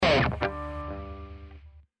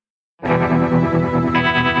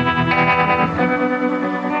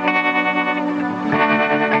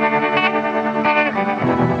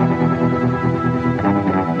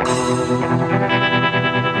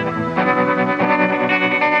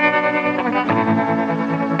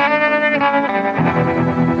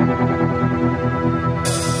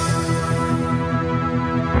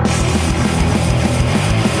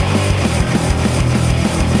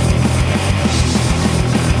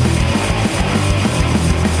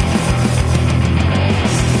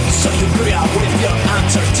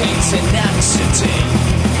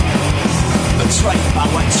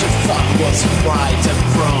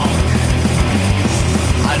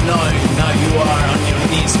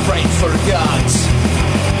forgot.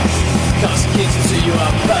 Cause it gives to you a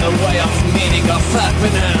better way of meaning of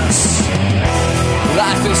happiness.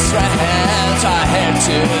 Life is strange, I hate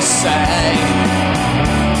to say,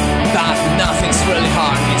 that nothing's really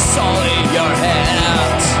hard, it's only your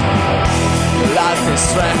head. Life is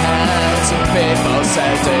strange, and people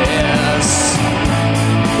say this,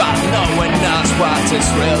 but no one knows what is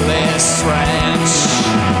really strange.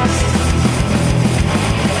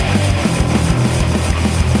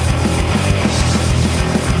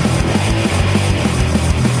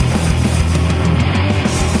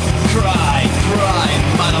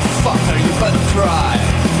 Motherfucker, you better cry.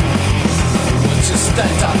 Won't you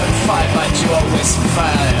stand up and fight, but you always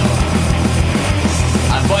fail.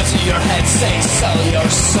 A voice in your head saying sell your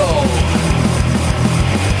soul.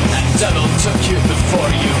 And devil took you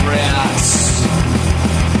before you react.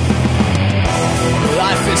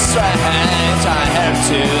 Life is strange, I have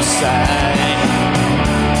to say,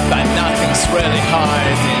 but nothing's really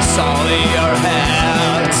hard, it's only your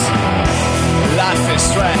head. Life is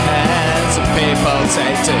strange, people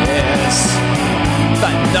say this,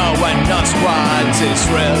 but no one knows what is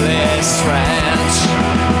really strange.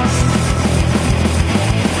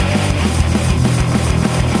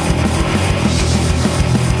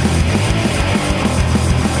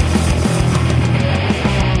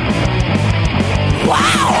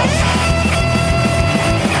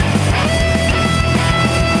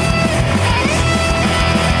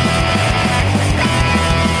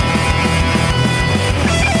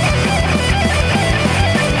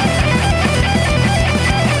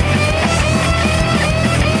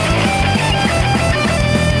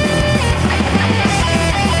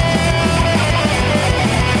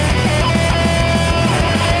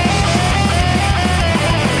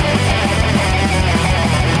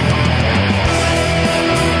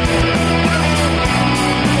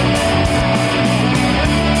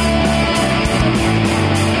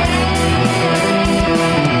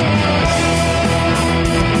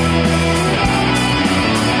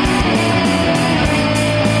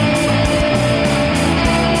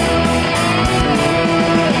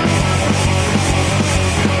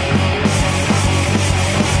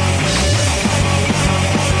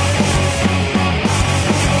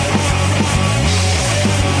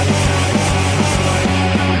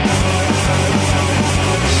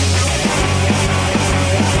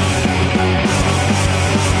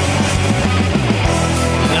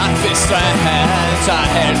 I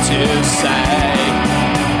have to say,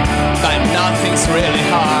 but nothing's really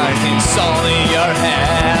hard, it's only your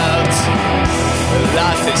head.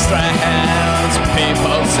 Life is strange,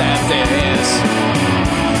 people say this,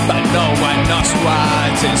 but no one knows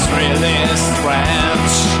what is really